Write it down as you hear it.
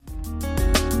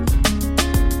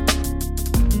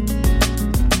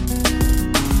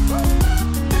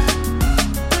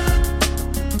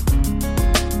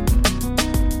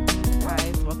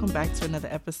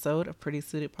episode of Pretty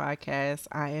Suited Podcast.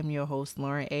 I am your host,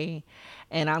 Lauren A.,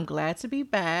 and I'm glad to be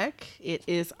back. It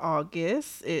is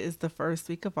August. It is the first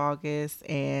week of August,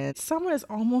 and summer is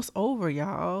almost over,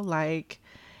 y'all. I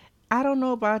don't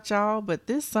know about y'all, but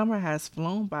this summer has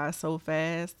flown by so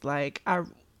fast. I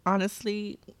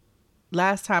honestly,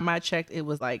 last time I checked, it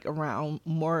was like around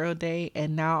Memorial Day,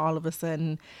 and now all of a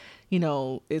sudden,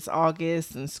 it's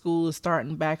August and school is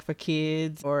starting back for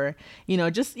kids, or,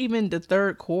 just even the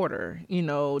third quarter,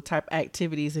 type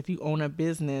activities if you own a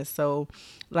business. So,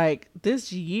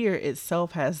 this year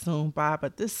itself has zoomed by,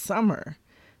 but this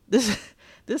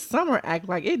this summer act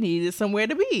like it needed somewhere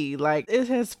to be. Like, it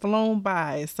has flown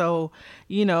by. So,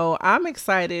 I'm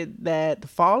excited that the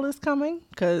fall is coming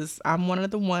because I'm one of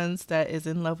the ones that is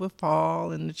in love with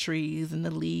fall and the trees and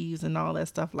the leaves and all that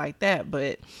stuff like that.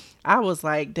 But I was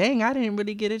like, dang, I didn't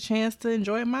really get a chance to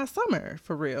enjoy my summer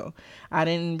for real. I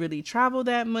didn't really travel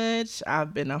that much.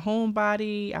 I've been a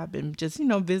homebody. I've been just,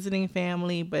 visiting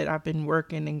family, but I've been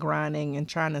working and grinding and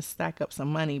trying to stack up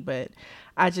some money. But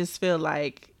I just feel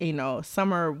like,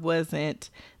 summer wasn't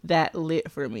that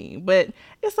lit for me, but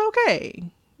it's okay.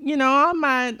 I'm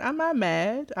not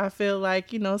mad. I feel like,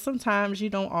 sometimes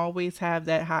you don't always have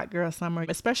that hot girl summer,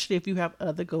 especially if you have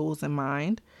other goals in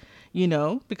mind,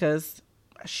 because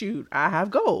shoot, I have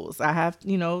goals. I have,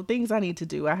 things I need to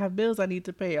do. I have bills I need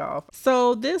to pay off.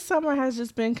 So this summer has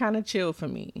just been kind of chill for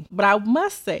me. But I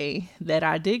must say that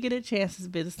I did get a chance to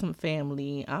visit some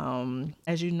family.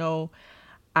 As you know,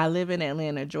 I live in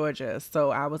Atlanta, Georgia. So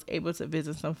I was able to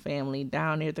visit some family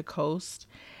down near the coast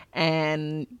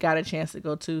and got a chance to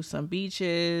go to some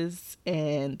beaches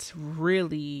and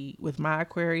really, with my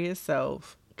Aquarius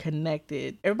self,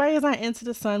 connected. Everybody is not into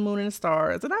the sun, moon, and the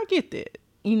stars, and I get that.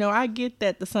 I get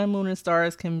that the sun, moon, and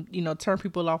stars can, turn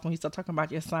people off when you start talking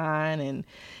about your sign and,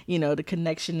 the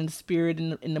connection and the spirit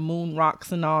and the moon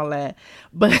rocks and all that.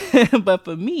 But, but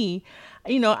for me,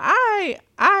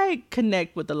 I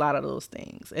connect with a lot of those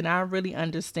things, and I really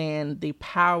understand the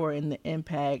power and the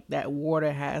impact that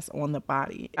water has on the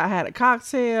body. I had a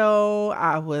cocktail.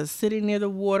 I was sitting near the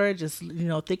water, just,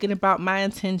 thinking about my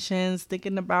intentions,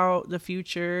 thinking about the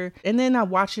future. And then I'm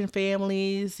watching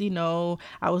families,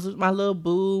 I was with my little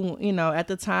boo, at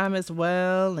the time as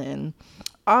well. And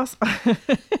also,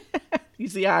 you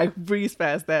see how I breeze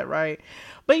past that, right?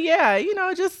 But yeah,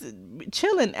 just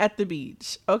chilling at the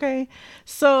beach. Okay.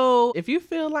 So if you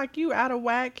feel like you out of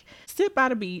whack, sit by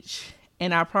the beach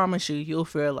and I promise you, you'll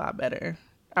feel a lot better.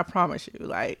 I promise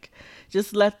you.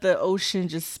 Just let the ocean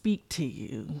just speak to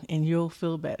you and you'll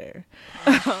feel better.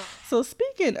 So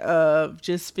speaking of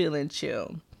just feeling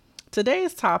chill,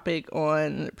 today's topic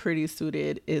on Pretty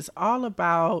Suited is all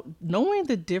about knowing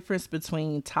the difference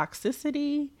between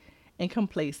toxicity and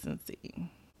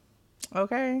complacency.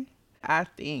 Okay? I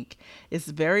think it's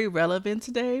very relevant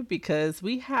today because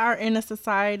we are in a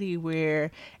society where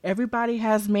everybody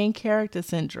has main character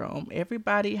syndrome.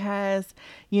 Everybody has,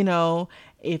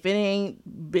 if it ain't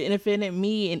benefiting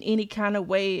me in any kind of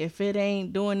way, if it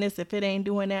ain't doing this, if it ain't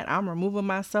doing that, I'm removing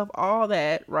myself, all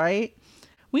that, right?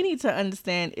 We need to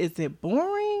understand, is it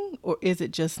boring or is it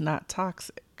just not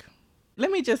toxic? Let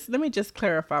me just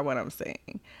clarify what I'm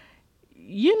saying.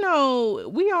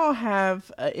 We all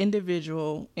have an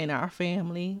individual in our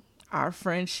family, our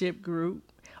friendship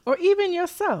group, or even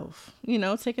yourself,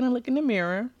 taking a look in the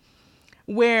mirror,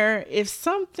 where if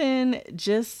something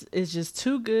just is just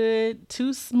too good,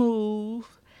 too smooth,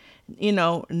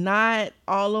 not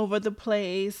all over the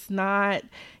place, not,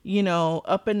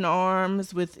 up in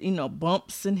arms with,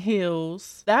 bumps and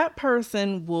hills, that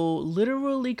person will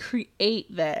literally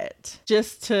create that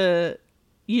just to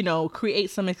create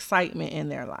some excitement in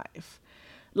their life.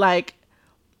 Like,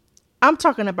 I'm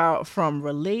talking about from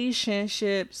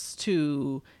relationships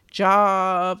to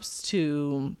jobs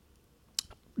to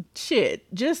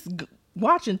just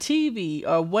watching TV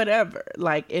or whatever.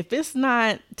 Like, if it's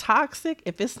not toxic,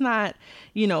 if it's not,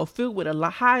 filled with a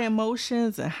lot high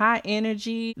emotions and high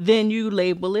energy, then you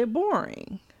label it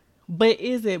boring. But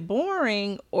is it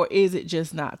boring or is it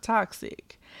just not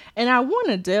toxic? And I want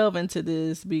to delve into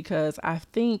this because I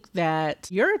think that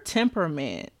your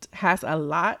temperament has a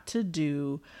lot to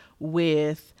do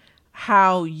with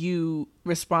how you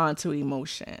respond to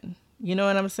emotion. You know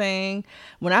what I'm saying?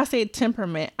 When I say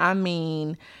temperament, I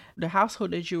mean the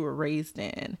household that you were raised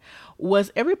in.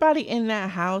 Was everybody in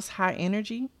that house high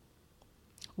energy?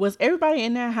 Was everybody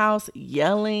in that house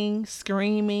yelling,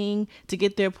 screaming to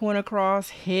get their point across,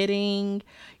 hitting,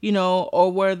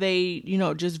 or were they,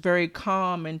 just very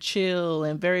calm and chill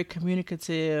and very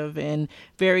communicative and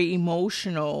very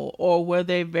emotional? Or were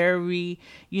they very,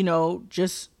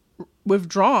 just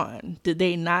withdrawn? Did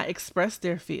they not express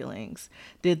their feelings?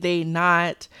 Did they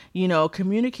not,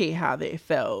 communicate how they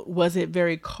felt? Was it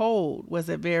very cold? Was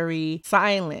it very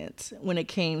silent when it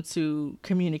came to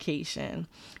communication?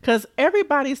 Because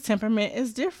everybody's temperament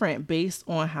is different based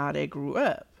on how they grew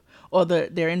up or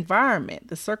their environment,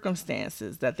 the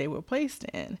circumstances that they were placed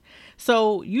in.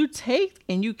 So you take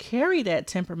and you carry that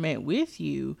temperament with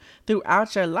you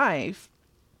throughout your life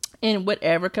in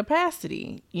whatever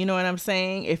capacity. You know what I'm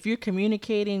saying? If you're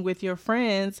communicating with your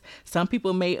friends, some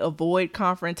people may avoid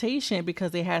confrontation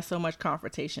because they had so much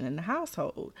confrontation in the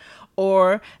household.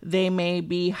 Or they may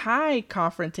be high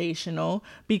confrontational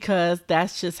because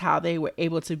that's just how they were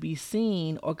able to be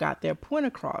seen or got their point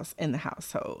across in the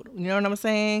household. You know what I'm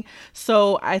saying?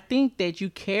 So I think that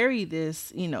you carry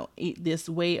this, this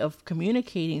way of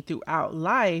communicating throughout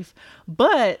life,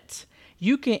 but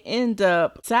you can end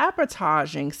up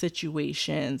sabotaging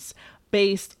situations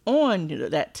based on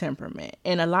that temperament.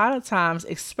 And a lot of times,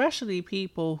 especially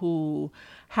people who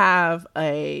have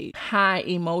a high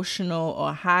emotional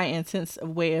or high intensive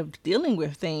way of dealing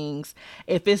with things,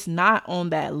 if it's not on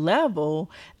that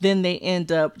level, then they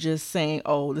end up just saying,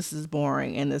 oh, this is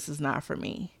boring and this is not for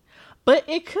me. But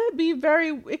it could be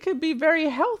very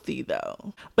healthy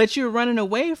though. But you're running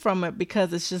away from it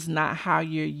because it's just not how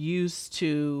you're used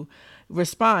to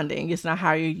responding. It's not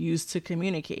how you're used to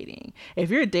communicating. If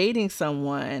you're dating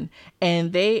someone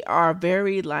and they are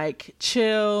very like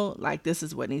chill, like this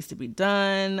is what needs to be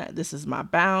done, this is my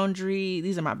boundary,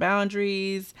 these are my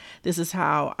boundaries, this is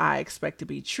how I expect to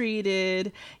be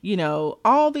treated,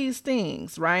 all these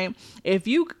things, right? If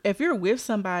you're with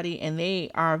somebody and they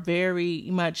are very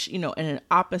much, in an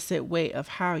opposite way of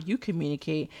how you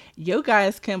communicate, you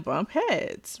guys can bump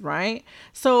heads, right?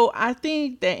 So I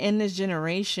think that in this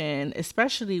generation,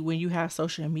 especially when you have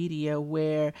social media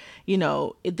where,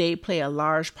 they play a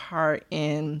large part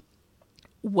in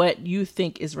what you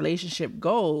think is relationship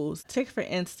goals. Take, for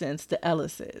instance, the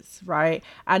Ellises, right?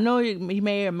 I know you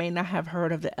may or may not have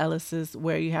heard of the Ellises,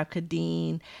 where you have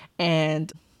Kadeen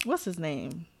and what's his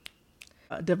name?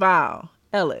 Deval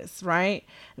Ellis, right?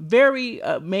 Very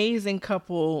amazing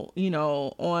couple,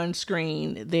 on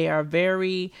screen. They are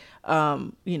very,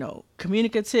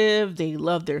 communicative. They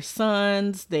love their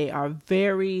sons. They are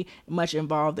very much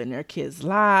involved in their kids'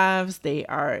 lives. They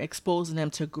are exposing them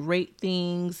to great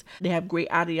things. They have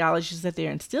great ideologies that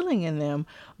they're instilling in them.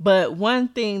 But one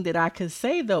thing that I could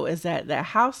say, though, is that that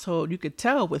household, you could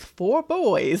tell with 4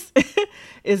 boys,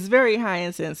 is very high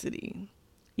intensity.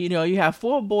 You have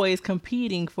 4 boys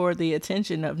competing for the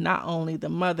attention of not only the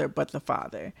mother, but the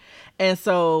father. And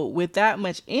so with that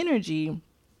much energy,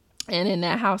 and in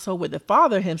that household where the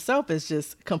father himself is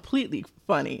just completely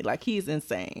funny, like he's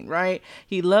insane, right?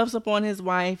 He loves upon his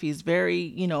wife. He's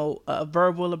very,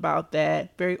 verbal about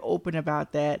that, very open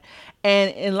about that.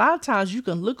 And a lot of times you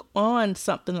can look on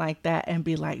something like that and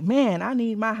be like, man, I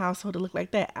need my household to look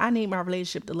like that. I need my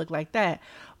relationship to look like that.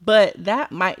 But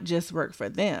that might just work for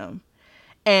them.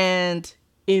 And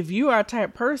if you are a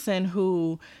type person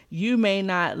who you may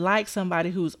not like somebody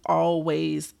who's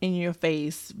always in your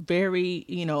face, very,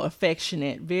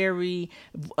 affectionate, very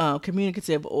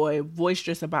communicative or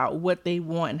boisterous about what they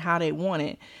want and how they want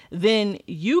it, then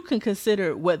you can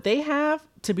consider what they have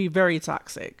to be very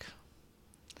toxic.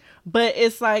 But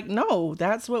it's like, no,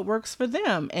 that's what works for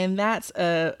them. And that's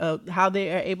how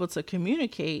they are able to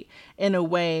communicate in a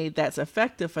way that's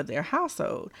effective for their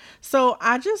household. So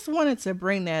I just wanted to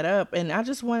bring that up. And I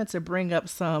just wanted to bring up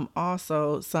some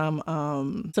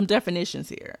definitions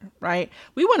here, right?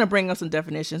 We want to bring up some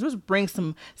definitions. Let's bring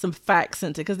some facts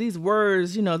into, because these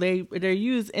words, they're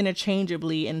used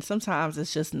interchangeably, and sometimes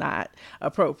it's just not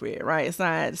appropriate, right? It's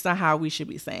not how we should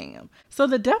be saying them. So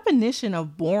the definition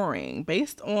of boring,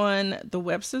 based on the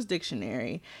Webster's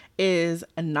Dictionary, is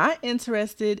not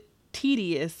interested,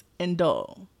 tedious, and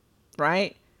dull,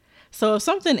 right? So if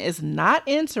something is not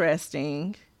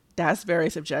interesting, that's very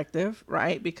subjective,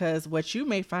 right? Because what you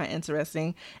may find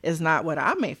interesting is not what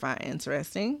I may find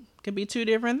interesting. It could be 2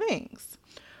 different things.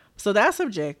 So that's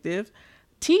subjective.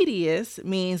 Tedious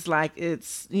means like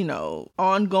it's,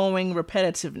 ongoing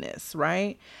repetitiveness,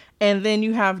 right? And then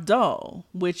you have dull,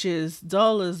 which is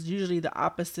usually the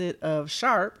opposite of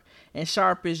sharp. And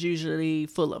sharp is usually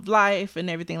full of life and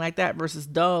everything like that, versus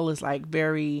dull is like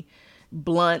very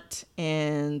blunt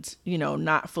and,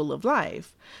 not full of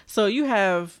life. So you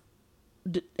have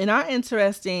not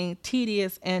interesting,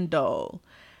 tedious, and dull.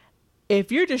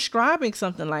 If you're describing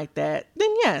something like that,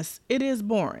 then yes, it is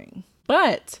boring.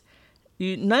 But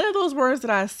none of those words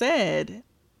that I said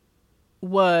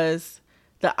was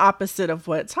the opposite of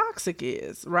what toxic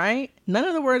is, right? None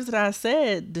of the words that I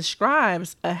said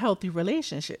describes a healthy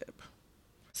relationship.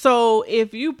 So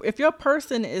if your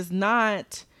person is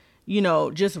not,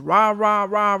 just rah rah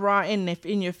rah rah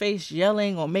in your face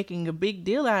yelling or making a big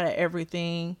deal out of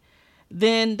everything,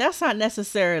 then that's not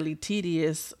necessarily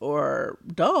tedious or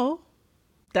dull.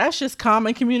 That's just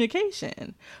common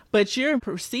communication. But you're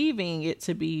perceiving it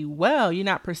to be well, you're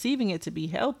not perceiving it to be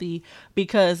healthy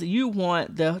because you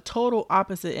want the total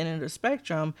opposite end of the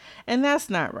spectrum, and that's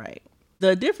not right.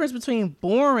 The difference between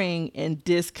boring and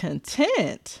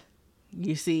discontent,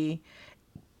 you see,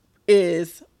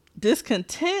 is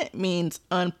discontent means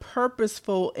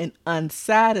unpurposeful and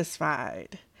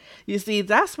unsatisfied. You see,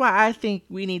 that's why I think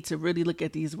we need to really look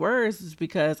at these words, is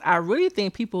because I really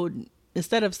think people,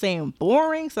 instead of saying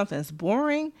boring, something's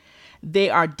boring, they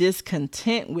are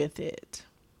discontent with it.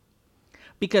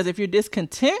 Because if you're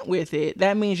discontent with it,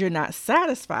 that means you're not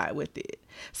satisfied with it.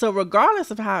 So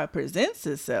regardless of how it presents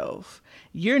itself,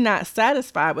 you're not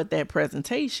satisfied with that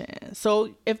presentation.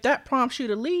 So if that prompts you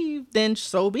to leave, then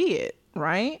so be it,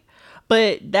 right?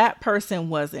 But that person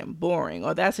wasn't boring,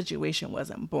 or that situation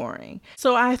wasn't boring.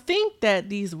 So I think that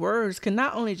these words can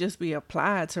not only just be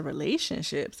applied to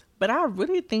relationships, but I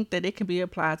really think that it can be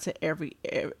applied to every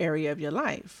area of your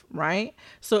life, right?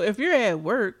 So if you're at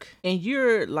work and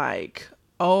you're like,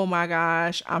 oh my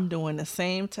gosh, I'm doing the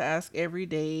same task every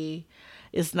day.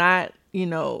 It's not,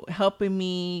 helping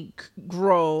me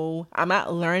grow. I'm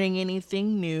not learning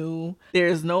anything new.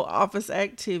 There's no office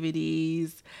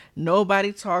activities.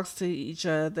 Nobody talks to each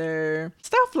other.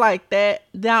 Stuff like that.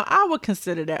 Now, I would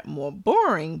consider that more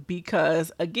boring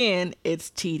because, again, it's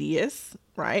tedious,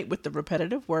 right? With the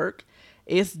repetitive work.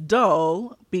 It's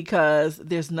dull because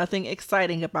there's nothing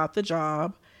exciting about the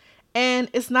job. And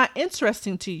it's not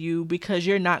interesting to you because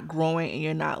you're not growing and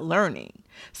you're not learning.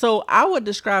 So I would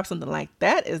describe something like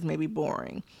that as maybe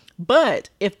boring. But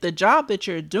if the job that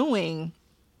you're doing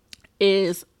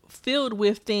is filled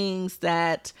with things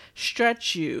that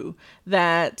stretch you,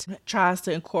 that tries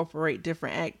to incorporate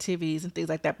different activities and things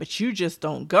like that, but you just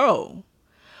don't go,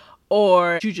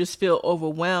 or you just feel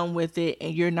overwhelmed with it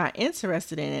and you're not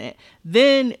interested in it,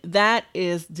 then that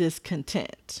is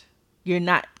discontent. You're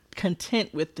not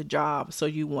content with the job, so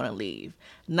you want to leave.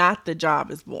 Not the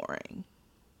job is boring.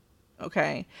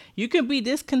 Okay? You can be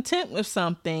discontent with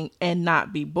something and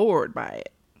not be bored by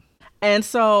it. And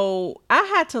so I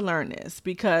had to learn this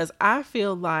because I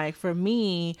feel like for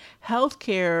me,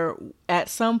 healthcare at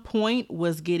some point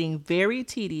was getting very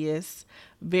tedious,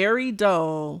 very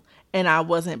dull, and I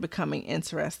wasn't becoming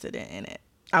interested in it.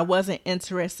 I wasn't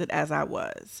interested as I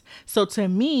was. So to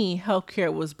me,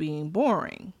 healthcare was being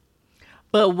boring.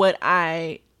 But what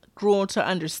I grew to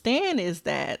understand is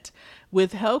that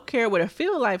with healthcare, with a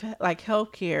field like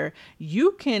healthcare,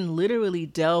 you can literally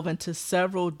delve into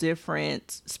several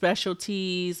different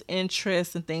specialties,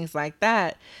 interests, and things like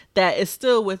that, that is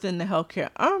still within the healthcare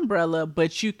umbrella,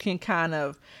 but you can kind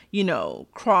of,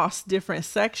 cross different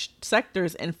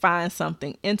sectors and find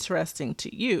something interesting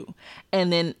to you.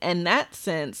 And then in that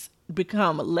sense,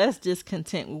 become less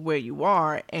discontent with where you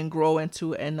are and grow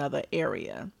into another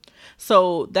area.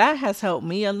 So that has helped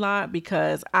me a lot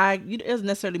because it doesn't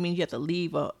necessarily mean you have to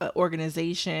leave a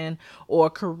organization or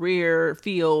career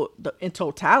field in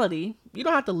totality. You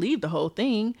don't have to leave the whole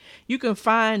thing. You can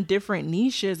find different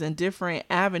niches and different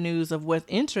avenues of what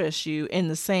interests you in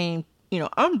the same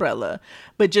umbrella,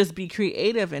 but just be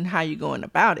creative in how you're going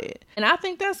about it. And I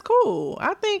think that's cool.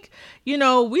 I think, we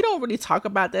don't really talk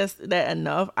about that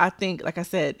enough. I think, like I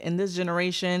said, in this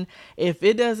generation, if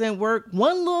it doesn't work,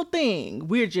 one little thing,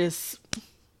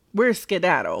 we're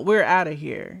skedaddle. We're out of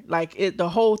here. Like the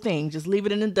whole thing, just leave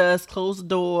it in the dust, close the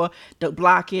door,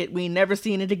 block it. We ain't never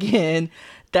seen it again.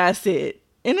 That's it.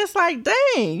 And it's like,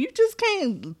 dang, you just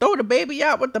can't throw the baby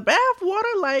out with the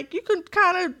bathwater. Like, you can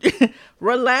kind of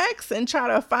relax and try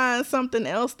to find something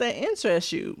else that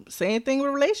interests you. Same thing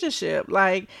with relationship.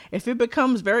 Like, if it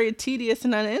becomes very tedious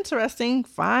and uninteresting,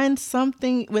 find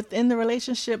something within the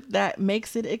relationship that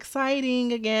makes it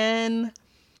exciting again.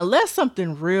 Unless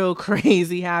something real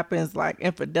crazy happens, like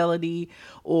infidelity,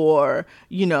 or,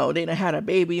 they done had a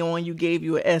baby on you, gave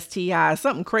you a STI,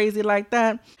 something crazy like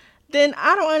that, then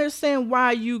I don't understand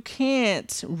why you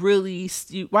can't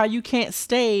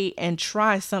stay and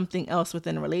try something else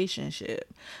within a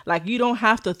relationship. Like, you don't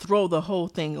have to throw the whole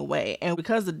thing away. And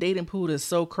because the dating pool is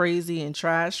so crazy and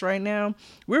trash right now,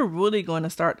 we're really going to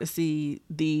start to see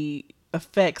the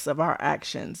effects of our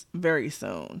actions very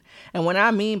soon. And what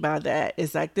I mean by that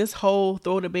is like this whole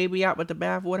throw the baby out with the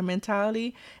bathwater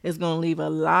mentality is going to leave a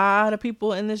lot of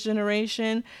people in this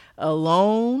generation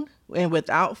alone and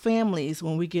without families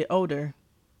when we get older.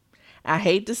 I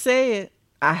hate to say it.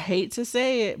 I hate to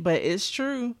say it, but it's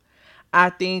true. I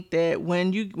think that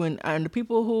when the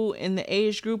people who in the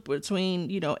age group between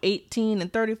 18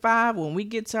 and 35, when we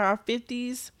get to our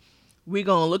 50s, we're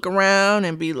gonna look around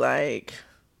and be like,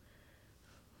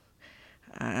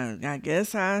 I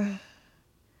guess I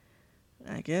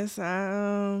guess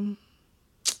I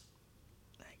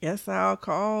guess I'll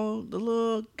call the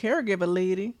little caregiver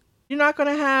lady. You're not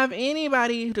going to have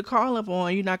anybody to call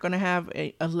upon. You're not going to have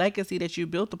a legacy that you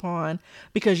built upon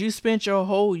because you spent your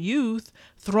whole youth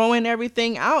throwing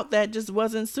everything out that just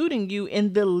wasn't suiting you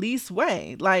in the least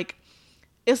way. Like,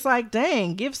 it's like,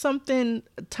 dang, give something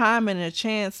time and a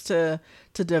chance to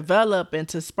develop and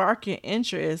to spark your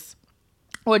interest,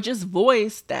 or just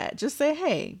voice that. Just say,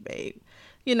 hey, babe,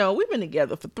 we've been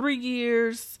together for 3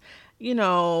 years.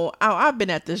 I've been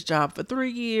at this job for 3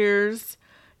 years.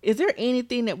 Is there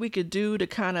anything that we could do to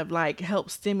kind of like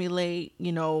help stimulate,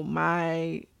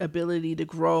 my ability to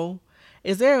grow?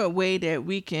 Is there a way that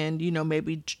we can,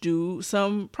 maybe do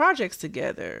some projects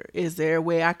together? Is there a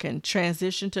way I can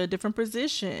transition to a different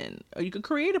position, or you could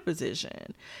create a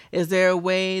position? Is there a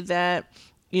way that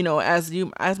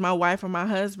as my wife or my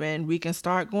husband, we can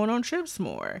start going on trips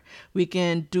more. We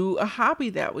can do a hobby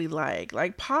that we like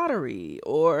pottery,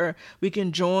 or we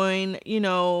can join,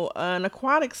 an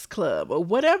aquatics club, or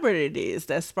whatever it is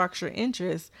that sparks your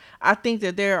interest. I think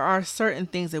that there are certain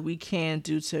things that we can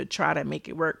do to try to make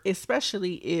it work,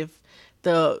 especially if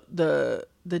the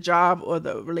job or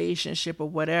the relationship or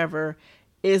whatever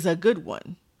is a good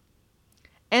one.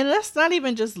 And let's not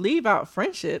even just leave out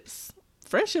friendships.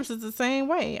 Friendships is the same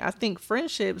way. I think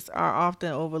friendships are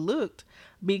often overlooked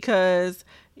because,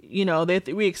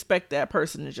 we expect that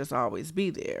person to just always be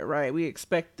there, right? We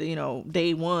expect,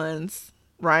 day ones,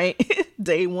 right?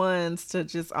 Day ones to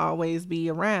just always be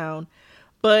around.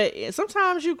 But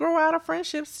sometimes you grow out of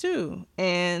friendships too.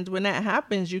 And when that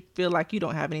happens, you feel like you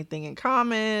don't have anything in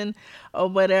common or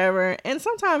whatever. And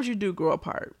sometimes you do grow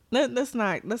apart. Let's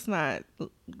not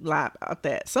lie about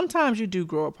that. Sometimes you do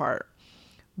grow apart.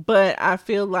 But I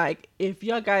feel like if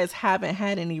y'all guys haven't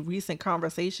had any recent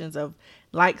conversations of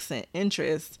likes and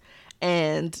interests,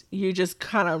 and you're just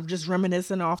kind of just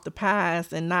reminiscing off the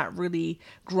past and not really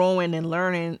growing and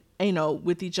learning,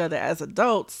 with each other as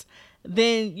adults,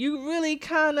 then you really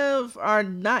kind of are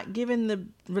not giving the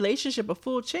relationship a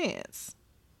full chance.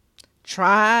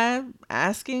 Try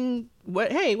asking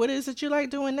what is it you like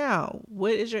doing now?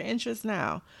 What is your interest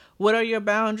now? What are your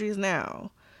boundaries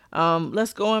now?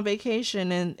 Let's go on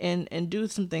vacation and do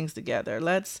some things together.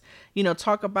 Let's,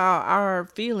 talk about our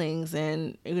feelings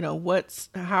and,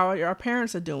 how our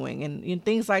parents are doing and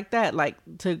things like that, like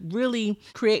to really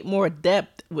create more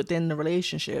depth within the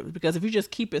relationship. Because if you just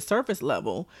keep it surface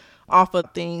level off of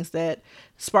things that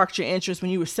sparked your interest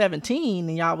when you were 17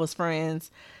 and y'all was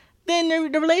friends, then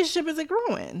the relationship isn't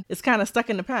growing. It's kind of stuck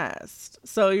in the past.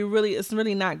 So it's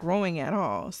really not growing at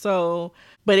all. So,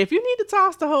 but if you need to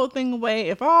toss the whole thing away,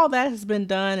 if all that has been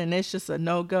done and it's just a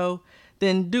no-go,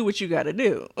 then do what you got to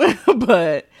do.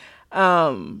 But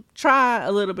try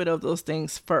a little bit of those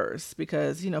things first,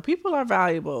 because people are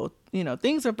valuable.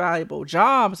 Things are valuable.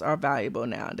 Jobs are valuable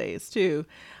nowadays too.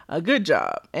 A good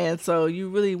job. And so you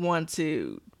really want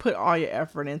to put all your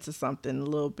effort into something a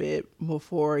little bit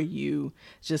before you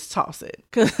just toss it.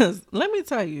 Because let me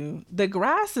tell you, the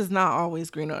grass is not always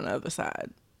green on the other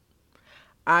side.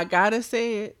 I gotta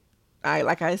say it.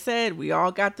 Like I said, we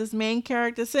all got this main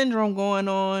character syndrome going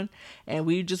on, and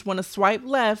we just want to swipe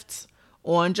left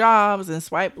on jobs and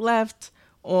swipe left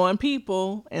on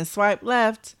people and swipe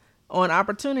left on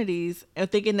opportunities, and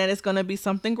thinking that it's going to be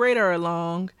something greater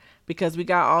along, because we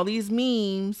got all these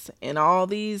memes and all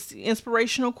these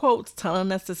inspirational quotes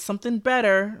telling us it's something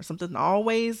better, something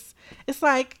always. It's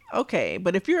like, okay,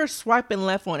 but if you're swiping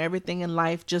left on everything in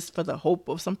life just for the hope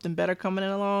of something better coming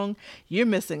along, you're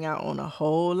missing out on a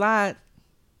whole lot.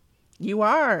 You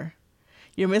are.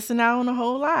 You're missing out on a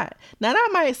whole lot. Now, that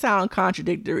might sound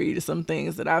contradictory to some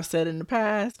things that I've said in the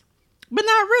past, but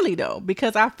not really though,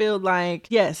 because I feel like,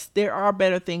 yes, there are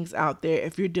better things out there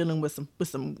if you're dealing with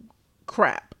some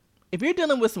crap. If you're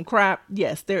dealing with some crap,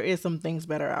 yes, there is some things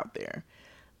better out there.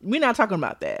 We're not talking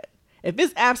about that. If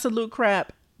it's absolute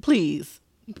crap, please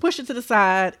push it to the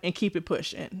side and keep it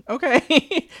pushing.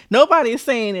 Okay. Nobody is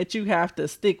saying that you have to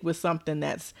stick with something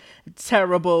that's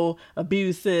terrible,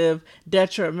 abusive,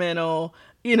 detrimental,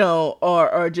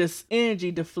 or just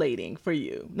energy deflating for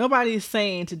you. Nobody's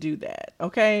saying to do that.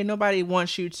 Okay. Nobody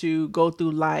wants you to go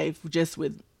through life just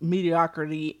with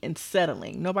mediocrity and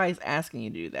settling. Nobody's asking you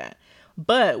to do that.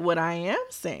 But what I am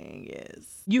saying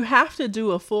is you have to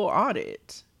do a full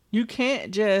audit. You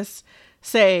can't just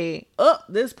say, oh,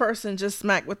 this person just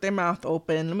smacked with their mouth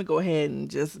open. Let me go ahead and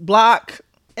just block.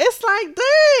 It's like,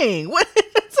 dang, what?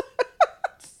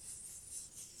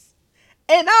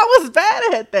 And I was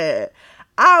bad at that.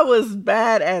 I was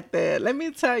bad at that. Let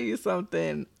me tell you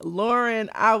something, Lauren,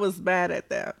 I was bad at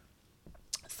that.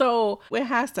 So what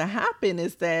has to happen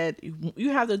is that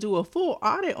you have to do a full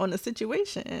audit on the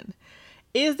situation.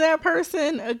 Is that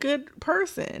person a good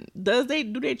person? Do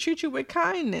they treat you with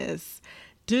kindness?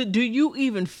 Do you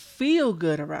even feel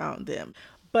good around them?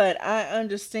 But I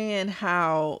understand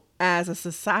how, as a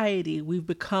society, we've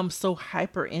become so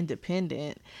hyper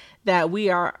independent that we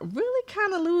are really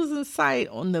kind of losing sight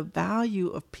on the value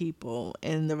of people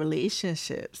and the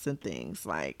relationships and things.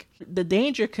 Like, the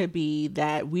danger could be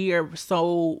that we are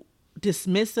so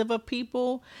dismissive of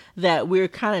people that we're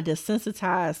kind of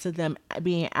desensitized to them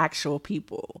being actual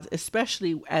people,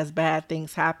 especially as bad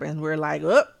things happen. We're like,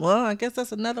 oh, well, I guess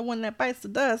that's another one that bites the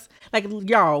dust. Like,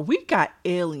 y'all, we've got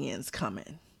aliens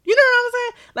coming. You know what I'm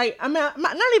saying? Like, I'm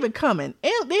not even coming.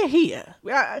 They're here.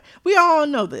 We all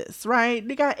know this, right?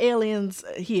 They got aliens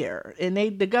here, and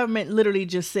the government literally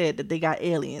just said that they got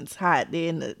aliens hot. They're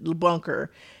in the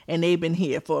bunker, and they've been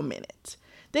here for a minute.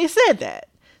 They said that.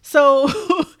 So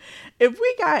if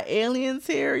we got aliens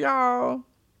here, y'all,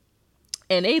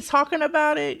 and they talking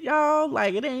about it, y'all,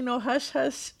 like it ain't no hush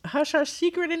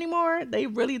secret anymore. They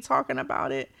really talking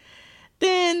about it.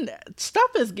 Then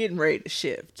stuff is getting ready to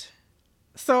shift.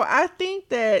 So I think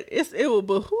that it will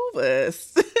behoove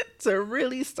us to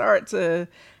really start to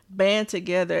band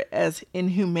together as in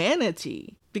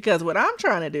humanity. Because what I'm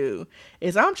trying to do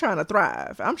is I'm trying to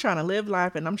thrive. I'm trying to live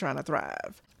life and I'm trying to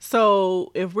thrive.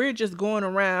 So if we're just going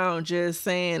around just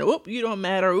saying, oop, you don't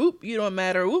matter, oop, you don't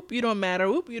matter, oop, you don't matter,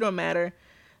 oop, you don't matter,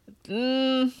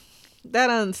 that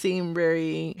doesn't seem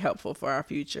very helpful for our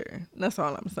future. That's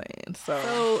all I'm saying.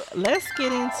 So let's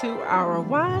get into our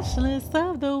watch list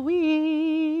of the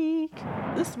week.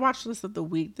 This watch list of the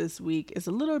week this week is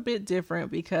a little bit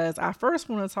different because I first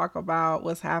want to talk about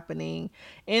what's happening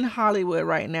in Hollywood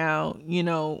right now. You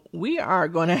know, we are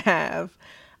going to have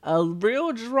a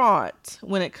real drought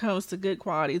when it comes to good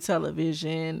quality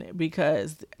television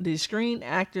because the Screen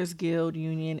Actors Guild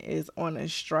Union is on a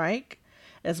strike,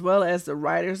 as well as the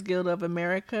Writers Guild of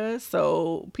America.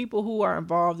 So people who are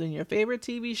involved in your favorite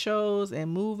TV shows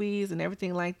and movies and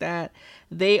everything like that,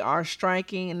 they are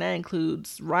striking. And that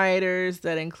includes writers,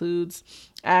 that includes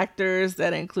actors,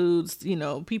 that includes, you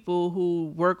know, people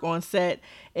who work on set.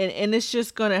 And it's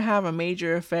just going to have a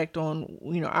major effect on,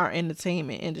 you know, our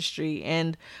entertainment industry.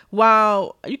 And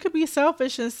while you could be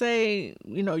selfish and say,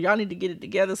 you know, y'all need to get it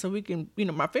together so we can, you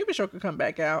know, my favorite show could come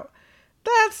back out,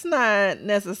 that's not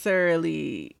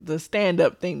necessarily the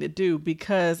stand-up thing to do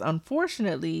because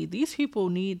unfortunately these people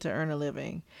need to earn a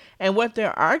living. And what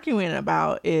they're arguing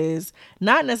about is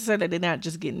not necessarily they're not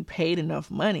just getting paid enough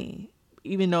money,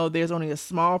 even though there's only a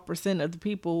small percent of the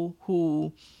people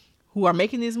who are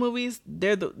making these movies.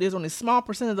 There's only a small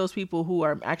percent of those people who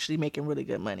are actually making really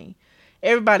good money.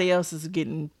 Everybody else is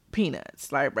getting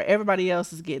peanuts. Like, everybody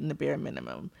else is getting the bare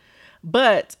minimum.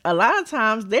 But a lot of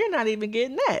times they're not even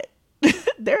getting that.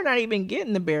 They're not even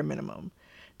getting the bare minimum.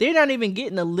 They're not even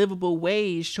getting a livable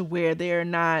wage to where they're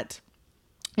not,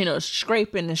 you know,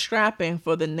 scraping and scrapping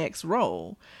for the next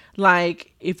role.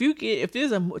 Like if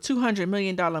there's a $200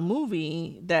 million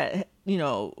movie that, you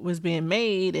know, was being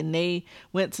made and they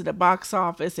went to the box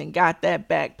office and got that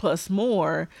back plus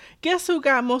more, guess who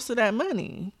got most of that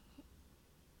money?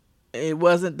 It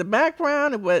wasn't the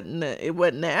background. It wasn't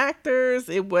the actors.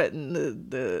 It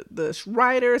wasn't the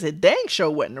writers. It dang sure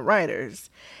wasn't the writers.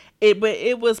 But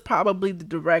it was probably the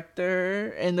director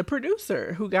and the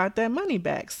producer who got that money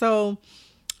back. So,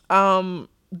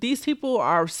 these people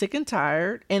are sick and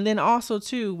tired. And then also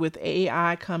too, with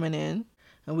AI coming in,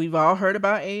 and we've all heard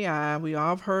about AI. We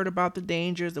all have heard about the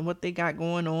dangers and what they got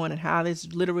going on and how it's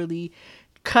literally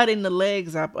cutting the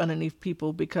legs up underneath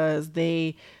people because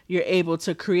you're able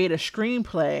to create a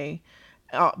screenplay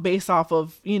based off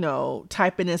of, you know,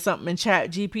 typing in something in Chat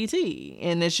GPT,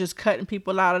 and it's just cutting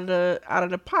people out of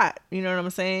the pot. You know what I'm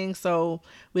saying? So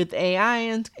with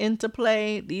AI into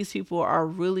play, these people are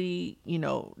really, you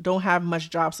know, don't have much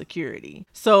job security.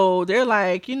 So they're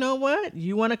like, you know what?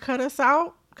 You want to cut us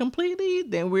out completely?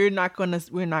 Then we're not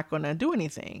gonna do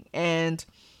anything. And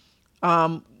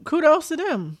kudos to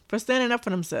them for standing up for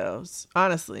themselves,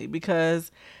 honestly,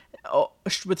 because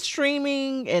with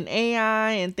streaming and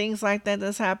AI and things like that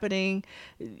that's happening,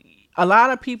 a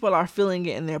lot of people are feeling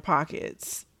it in their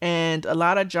pockets, and a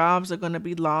lot of jobs are going to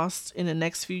be lost in the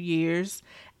next few years.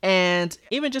 And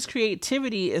even just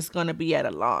creativity is going to be at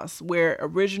a loss, where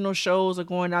original shows are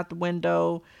going out the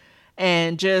window.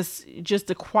 and just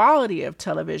the quality of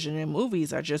television and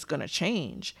movies are just going to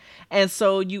change. And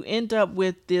so you end up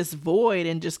with this void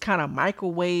and just kind of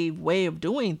microwave way of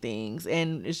doing things,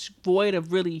 and it's void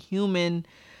of really human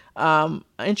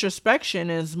introspection.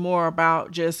 Is more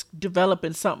about just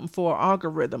developing something for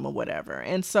algorithm or whatever.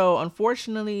 And so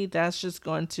unfortunately that's just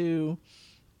going to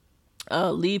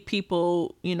leave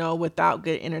people, without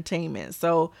good entertainment.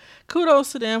 So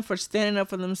kudos to them for standing up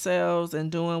for themselves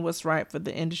and doing what's right for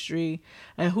the industry.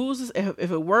 And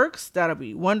if it works, that'll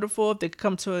be wonderful. If they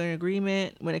come to an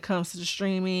agreement when it comes to the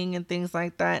streaming and things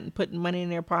like that and putting money in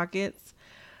their pockets.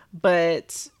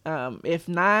 But if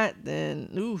not, then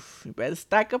oof, you better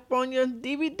stack up on your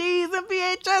DVDs and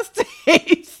VHS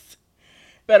tapes.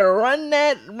 Better run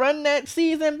that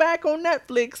season back on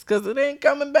Netflix because it ain't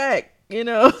coming back.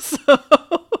 So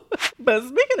but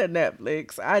speaking of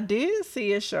Netflix, I did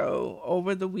see a show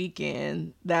over the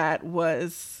weekend that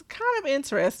was kind of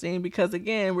interesting because,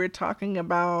 again, we're talking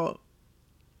about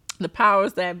the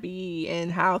powers that be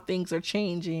and how things are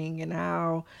changing and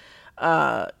how,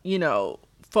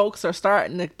 folks are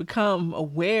starting to become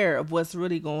aware of what's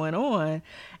really going on.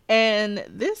 And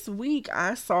this week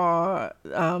I saw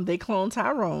They Clone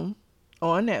Tyrone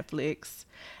on Netflix.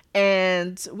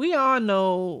 And we all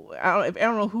know, I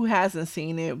don't know who hasn't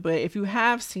seen it, but if you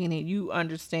have seen it, you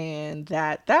understand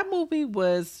that that movie it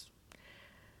was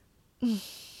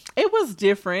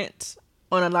different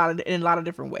in a lot of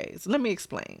different ways. Let me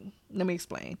explain.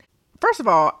 First of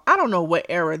all, I don't know what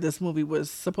era this movie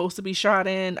was supposed to be shot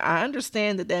in. I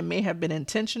understand that may have been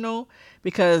intentional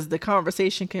because the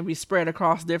conversation can be spread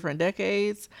across different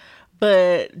decades.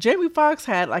 But Jamie Foxx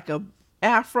had like a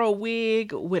afro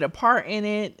wig with a part in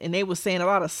it, and they were saying a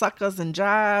lot of suckers and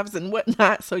jives and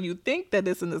whatnot. So you think that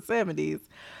it's in the 70s.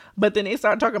 But then they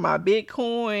started talking about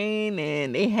Bitcoin,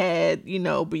 and they had,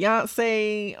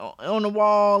 Beyonce on the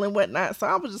wall and whatnot. So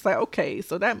I was just like, okay,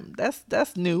 so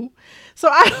that's new. So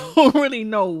I don't really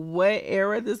know what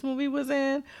era this movie was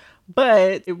in,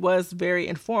 but it was very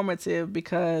informative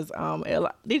because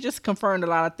they just confirmed a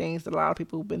lot of things that a lot of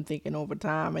people have been thinking over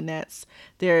time, and that's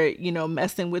they're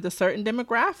messing with a certain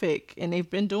demographic, and they've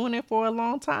been doing it for a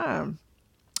long time.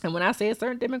 And when I say a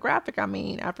certain demographic, I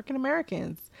mean African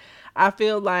Americans. I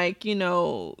feel like,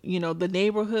 the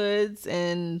neighborhoods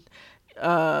and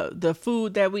the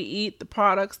food that we eat, the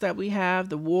products that we have,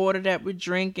 the water that we're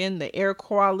drinking, the air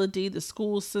quality, the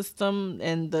school system,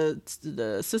 and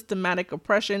the systematic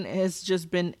oppression has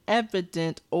just been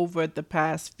evident over the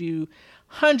past few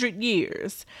 100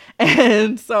 years.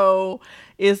 And so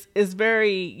it's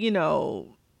very,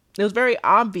 it was very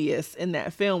obvious in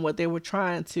that film what they were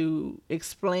trying to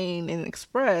explain and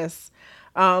express.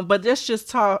 But let's just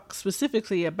talk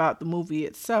specifically about the movie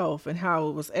itself and how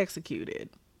it was executed.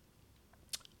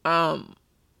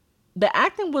 The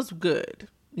acting was good.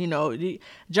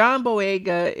 John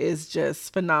Boyega is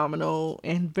just phenomenal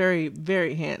and very,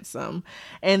 very handsome.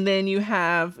 And then you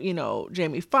have,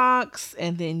 Jamie Foxx,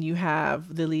 and then you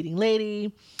have the leading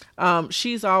lady.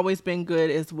 She's always been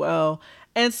good as well.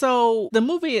 And so the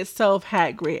movie itself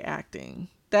had great acting.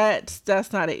 That's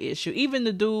not an issue. Even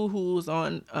the dude who's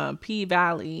on P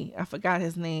Valley, I forgot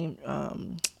his name,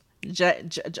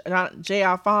 J.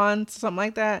 Alphonse, something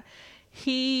like that.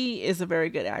 He is a very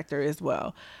good actor as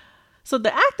well. So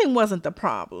the acting wasn't the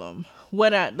problem.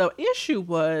 The issue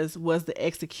was the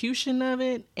execution of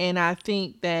it. And I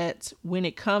think that when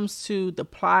it comes to the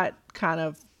plot kind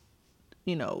of,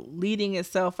 leading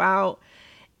itself out,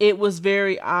 it was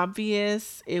very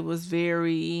obvious. It was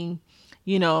very,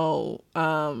 very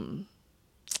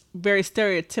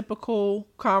stereotypical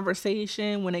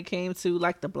conversation when it came to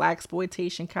like the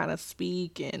blaxploitation kind of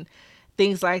speak and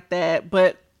things like that.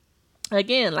 But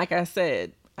again, like I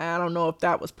said, I don't know if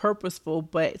that was purposeful,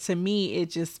 but to me,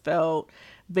 it just felt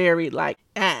very like,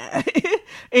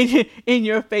 in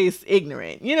your face,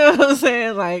 ignorant. You know what I'm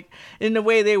saying? Like in the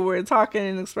way they were talking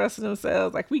and expressing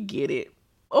themselves, like we get it.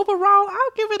 Overall,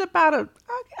 I'll give it about a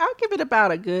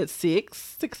good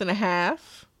 6.5.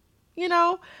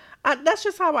 That's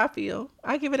just how I feel.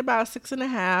 I give it about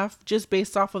 6.5, just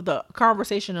based off of the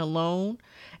conversation alone.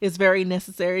 Is very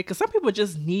necessary because some people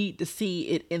just need to see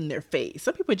it in their face.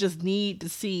 Some people just need to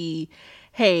see,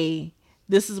 hey,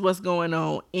 this is what's going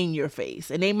on in your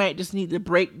face, and they might just need to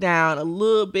break down a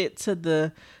little bit to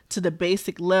the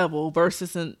basic level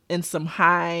versus in some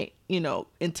high,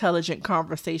 intelligent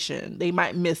conversation. They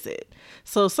might miss it.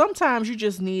 So sometimes you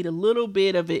just need a little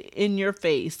bit of it in your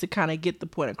face to kind of get the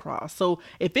point across. So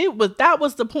if that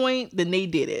was the point, then they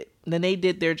did it. Then they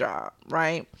did their job,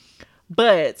 right?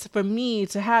 But for me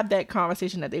to have that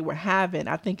conversation that they were having,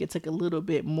 I think it took a little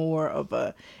bit more of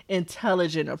a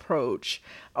intelligent approach,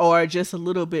 or just a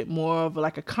little bit more of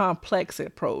like a complex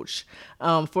approach.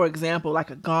 For example, like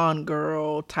a Gone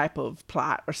Girl type of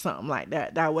plot or something like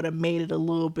that. That would have made it a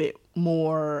little bit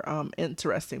more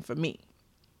interesting for me.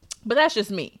 But that's just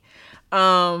me.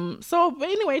 But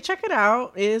anyway, check it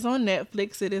out. It is on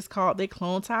Netflix. It is called They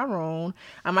Clone Tyrone.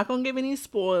 I'm not gonna give any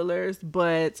spoilers,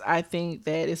 but I think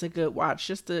that it's a good watch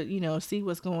just to, see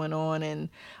what's going on, and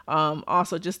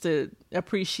also just to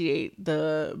appreciate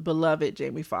the beloved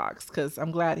Jamie Foxx, because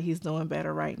I'm glad he's doing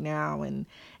better right now, and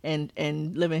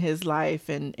living his life,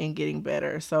 and getting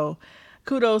better. So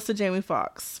kudos to Jamie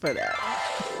Foxx for that.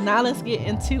 Now let's get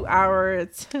into our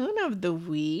tune of the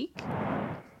week.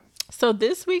 So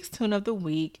this week's tune of the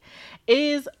week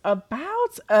is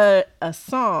about a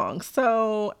song.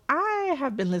 So I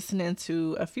have been listening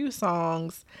to a few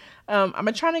songs. I've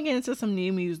been trying to get into some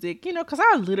new music, because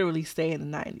I literally stay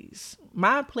in the 90s.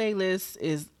 My playlist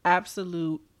is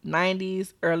absolute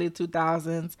 90s, early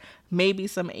 2000s, maybe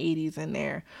some 80s in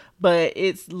there, but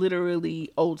it's literally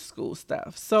old school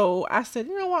stuff. So I said,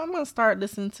 you know what, I'm going to start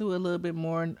listening to a little bit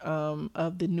more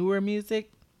of the newer music.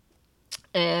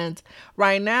 And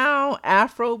right now,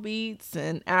 Afro beats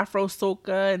and Afro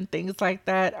soca and things like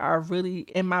that are really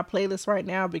in my playlist right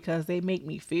now because they make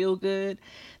me feel good.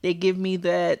 They give me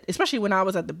that, especially when I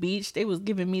was at the beach, they was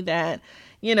giving me that,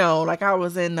 like I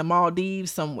was in the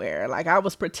Maldives somewhere. Like I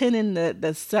was pretending that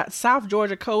the South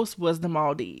Georgia coast was the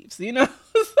Maldives,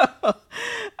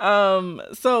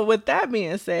 So with that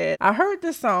being said, I heard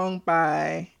this song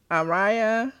by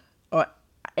Ara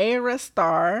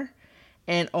Star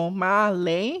and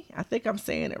Omale, I think I'm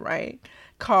saying it right,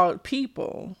 called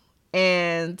People.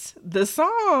 And the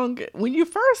song, when you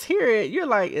first hear it, you're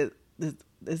like, is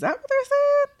that what they're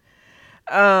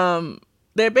saying?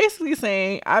 They're basically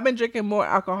saying, I've been drinking more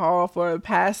alcohol for the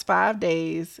past 5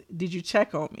 days. Did you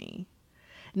check on me?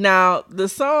 Now, the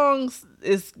song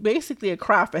is basically a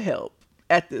cry for help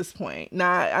at this point.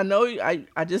 Now, I know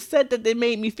I just said that they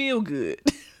made me feel good.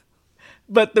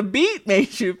 But the beat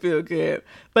makes you feel good.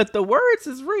 But the words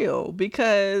is real,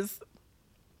 because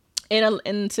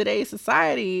in today's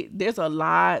society, there's a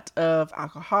lot of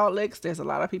alcoholics. There's a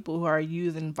lot of people who are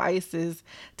using vices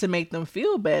to make them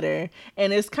feel better.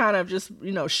 And it's kind of just,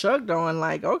 shrugged on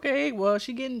like, okay, well,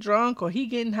 she getting drunk or he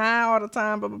getting high all the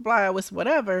time, blah, blah, blah, it's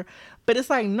whatever. But it's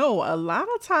like, no, a lot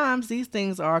of times these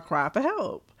things are a cry for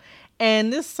help.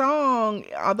 And this song,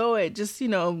 although it just,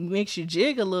 makes you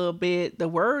jig a little bit, the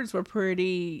words were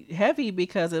pretty heavy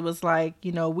because it was like,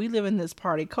 we live in this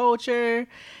party culture,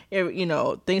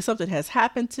 think something has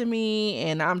happened to me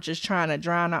and I'm just trying to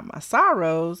drown out my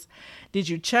sorrows. Did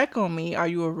you check on me? Are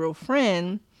you a real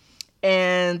friend?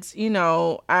 And,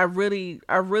 I really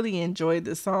enjoyed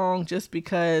the song just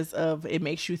because of it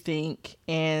makes you think,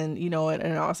 and, and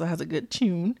it also has a good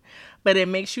tune, but it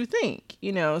makes you think,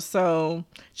 so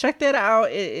check that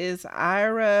out. It is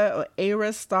Ara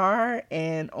Star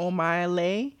and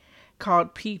Omale,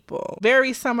 called People.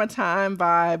 Very summertime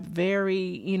vibe,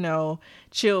 very,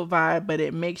 chill vibe, but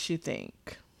it makes you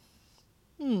think.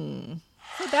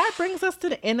 So that brings us to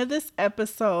the end of this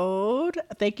episode.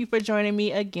 Thank you for joining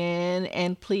me again.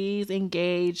 And please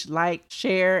engage, like,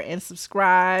 share, and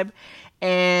subscribe.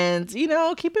 And, keep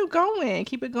it going.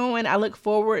 Keep it going. I look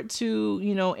forward to,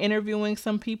 interviewing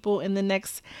some people in the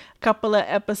next couple of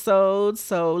episodes.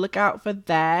 So look out for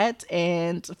that.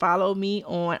 And follow me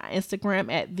on Instagram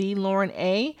at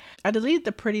 @TheLaurenA. I deleted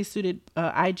the Pretty Suited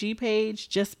IG page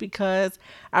just because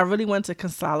I really want to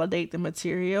consolidate the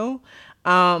material.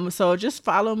 So just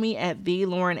follow me at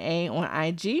 @TheLaurenA on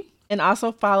IG, and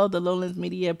also follow the Lowlands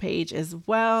Media page as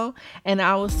well. And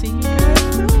I will see you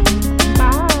guys soon.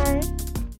 Bye.